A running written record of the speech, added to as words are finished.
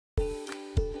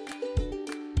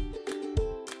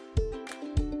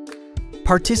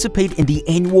Participate in the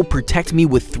annual Protect Me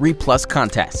with 3 Plus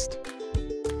contest.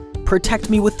 Protect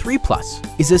Me with 3 Plus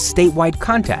is a statewide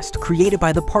contest created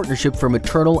by the Partnership for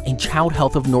Maternal and Child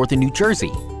Health of Northern New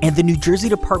Jersey and the New Jersey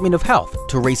Department of Health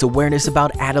to raise awareness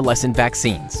about adolescent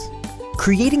vaccines.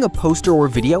 Creating a poster or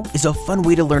video is a fun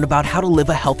way to learn about how to live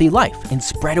a healthy life and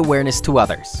spread awareness to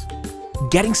others.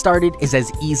 Getting started is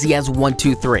as easy as 1,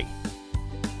 2, 3.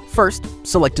 First,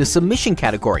 select a submission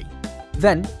category.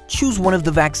 Then, choose one of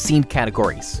the vaccine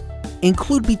categories.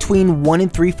 Include between 1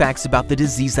 and 3 facts about the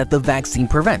disease that the vaccine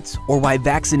prevents or why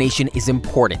vaccination is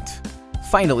important.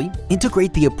 Finally,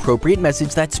 integrate the appropriate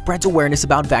message that spreads awareness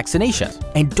about vaccination.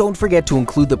 And don't forget to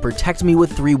include the Protect Me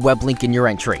with 3 web link in your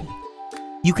entry.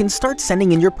 You can start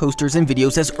sending in your posters and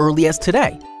videos as early as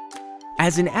today.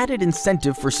 As an added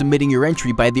incentive for submitting your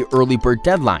entry by the early bird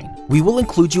deadline, we will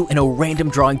include you in a random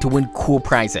drawing to win cool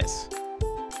prizes.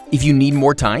 If you need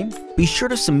more time, be sure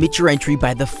to submit your entry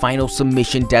by the final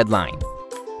submission deadline.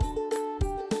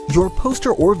 Your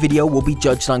poster or video will be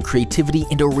judged on creativity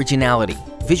and originality,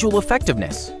 visual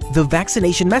effectiveness, the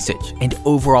vaccination message, and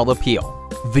overall appeal.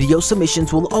 Video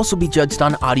submissions will also be judged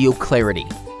on audio clarity.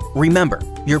 Remember,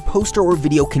 your poster or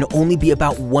video can only be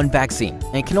about one vaccine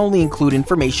and can only include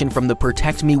information from the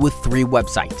Protect Me with 3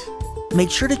 website. Make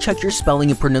sure to check your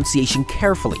spelling and pronunciation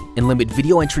carefully and limit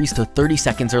video entries to 30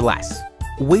 seconds or less.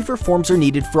 Waiver forms are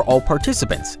needed for all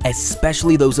participants,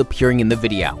 especially those appearing in the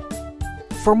video.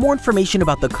 For more information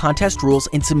about the contest rules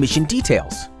and submission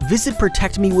details, visit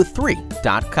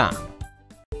protectmewith3.com.